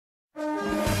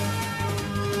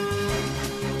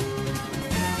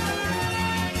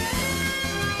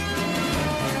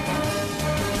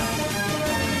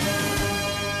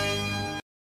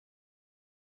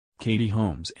Katie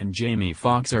Holmes and Jamie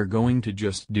Foxx are going to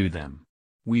just do them.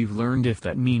 We've learned if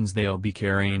that means they'll be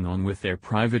carrying on with their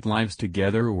private lives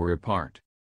together or apart.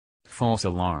 False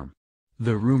alarm.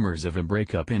 The rumors of a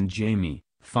breakup and Jamie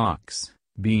Foxx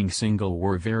being single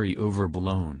were very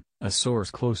overblown, a source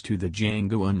close to the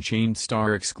Django Unchained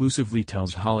star exclusively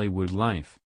tells Hollywood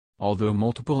Life. Although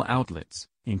multiple outlets,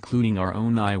 including our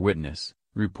own eyewitness,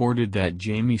 reported that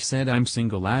Jamie said "I'm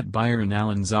single" at Byron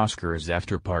Allen's Oscars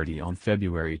after-party on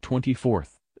February 24,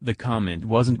 the comment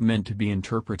wasn't meant to be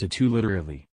interpreted too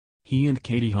literally. He and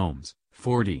Katie Holmes,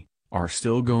 40, are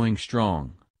still going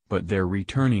strong, but they're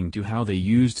returning to how they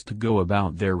used to go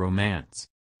about their romance.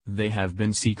 They have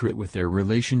been secret with their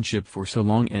relationship for so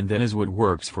long, and that is what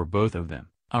works for both of them,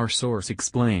 our source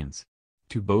explains.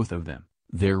 To both of them,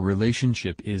 their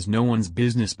relationship is no one's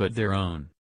business but their own.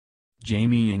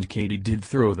 Jamie and Katie did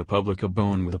throw the public a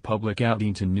bone with a public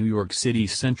outing to New York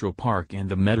City's Central Park and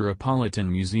the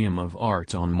Metropolitan Museum of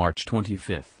Art on March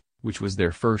 25, which was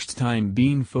their first time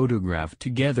being photographed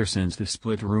together since the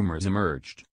split rumors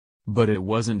emerged. But it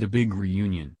wasn't a big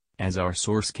reunion, as our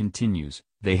source continues.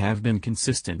 They have been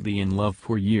consistently in love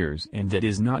for years, and that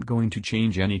is not going to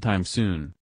change anytime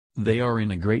soon. They are in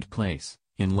a great place,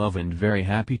 in love and very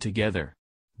happy together.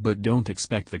 But don't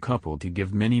expect the couple to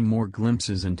give many more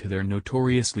glimpses into their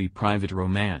notoriously private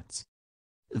romance.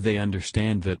 They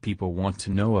understand that people want to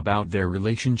know about their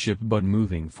relationship, but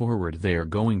moving forward they are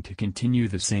going to continue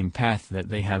the same path that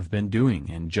they have been doing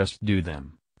and just do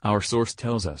them, our source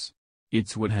tells us.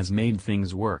 It's what has made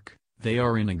things work. They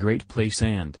are in a great place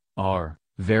and are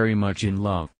very much in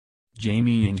love.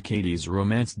 Jamie and Katie's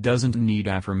romance doesn't need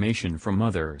affirmation from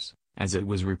others, as it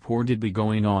was reportedly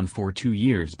going on for 2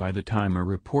 years by the time a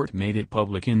report made it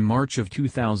public in March of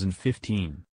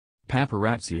 2015.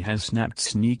 Paparazzi has snapped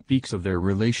sneak peeks of their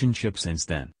relationship since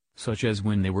then, such as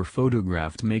when they were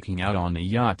photographed making out on a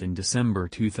yacht in December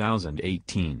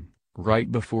 2018,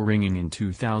 right before ringing in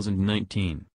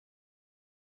 2019.